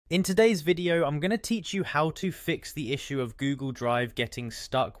In today's video, I'm going to teach you how to fix the issue of Google Drive getting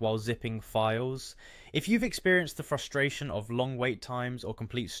stuck while zipping files. If you've experienced the frustration of long wait times or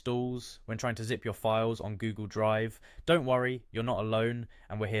complete stalls when trying to zip your files on Google Drive, don't worry, you're not alone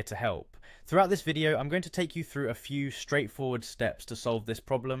and we're here to help. Throughout this video, I'm going to take you through a few straightforward steps to solve this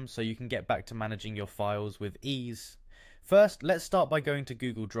problem so you can get back to managing your files with ease. First, let's start by going to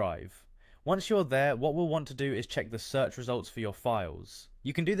Google Drive. Once you're there, what we'll want to do is check the search results for your files.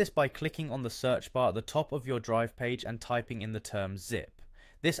 You can do this by clicking on the search bar at the top of your Drive page and typing in the term zip.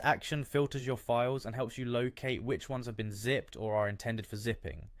 This action filters your files and helps you locate which ones have been zipped or are intended for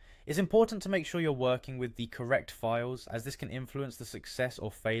zipping. It's important to make sure you're working with the correct files, as this can influence the success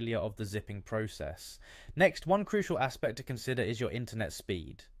or failure of the zipping process. Next, one crucial aspect to consider is your internet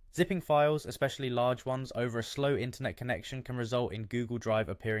speed. Zipping files, especially large ones, over a slow internet connection can result in Google Drive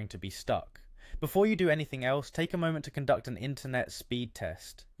appearing to be stuck. Before you do anything else, take a moment to conduct an internet speed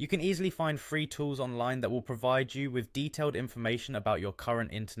test. You can easily find free tools online that will provide you with detailed information about your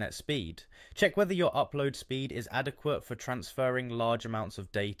current internet speed. Check whether your upload speed is adequate for transferring large amounts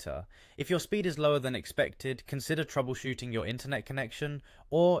of data. If your speed is lower than expected, consider troubleshooting your internet connection,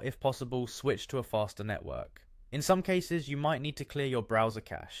 or if possible, switch to a faster network. In some cases, you might need to clear your browser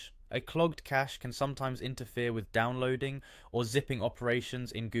cache. A clogged cache can sometimes interfere with downloading or zipping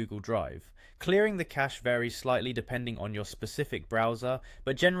operations in Google Drive. Clearing the cache varies slightly depending on your specific browser,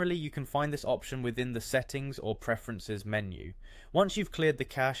 but generally you can find this option within the Settings or Preferences menu. Once you've cleared the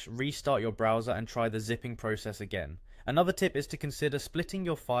cache, restart your browser and try the zipping process again. Another tip is to consider splitting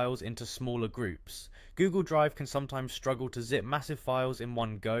your files into smaller groups. Google Drive can sometimes struggle to zip massive files in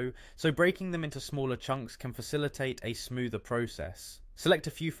one go, so breaking them into smaller chunks can facilitate a smoother process. Select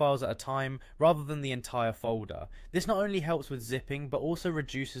a few files at a time rather than the entire folder. This not only helps with zipping, but also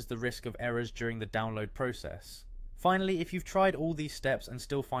reduces the risk of errors during the download process. Finally, if you've tried all these steps and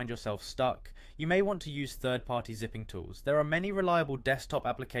still find yourself stuck, you may want to use third-party zipping tools. There are many reliable desktop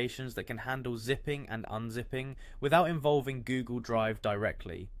applications that can handle zipping and unzipping without involving Google Drive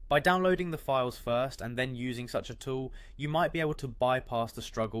directly. By downloading the files first and then using such a tool, you might be able to bypass the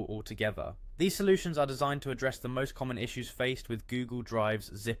struggle altogether. These solutions are designed to address the most common issues faced with Google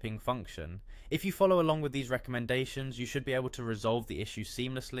Drive's zipping function. If you follow along with these recommendations, you should be able to resolve the issue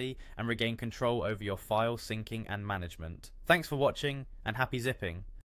seamlessly and regain control over your file syncing and management. Thanks for watching, and happy zipping!